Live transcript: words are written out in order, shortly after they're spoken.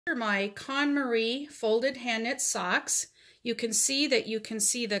For my Konmari folded hand knit socks, you can see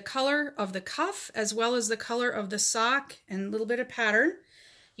the color of the cuff as well as the color of the sock and a little bit of pattern.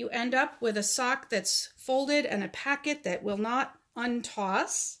 You end up with a sock that's folded and a packet that will not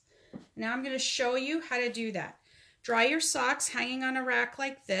untoss. Now I'm going to show you how to do that. Dry your socks hanging on a rack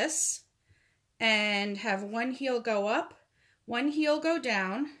like this and have one heel go up, one heel go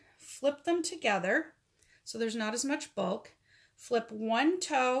down, flip them together so there's not as much bulk. Flip one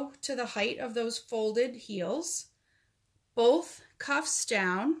toe to the height of those folded heels, both cuffs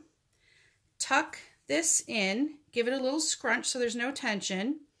down, tuck this in, give it a little scrunch so there's no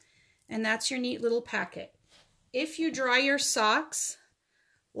tension, and that's your neat little packet. If you dry your socks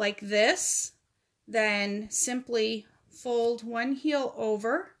like this, then simply fold one heel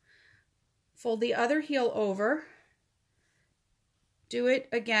over, fold the other heel over, do it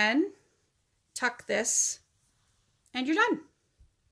again, tuck this, and you're done.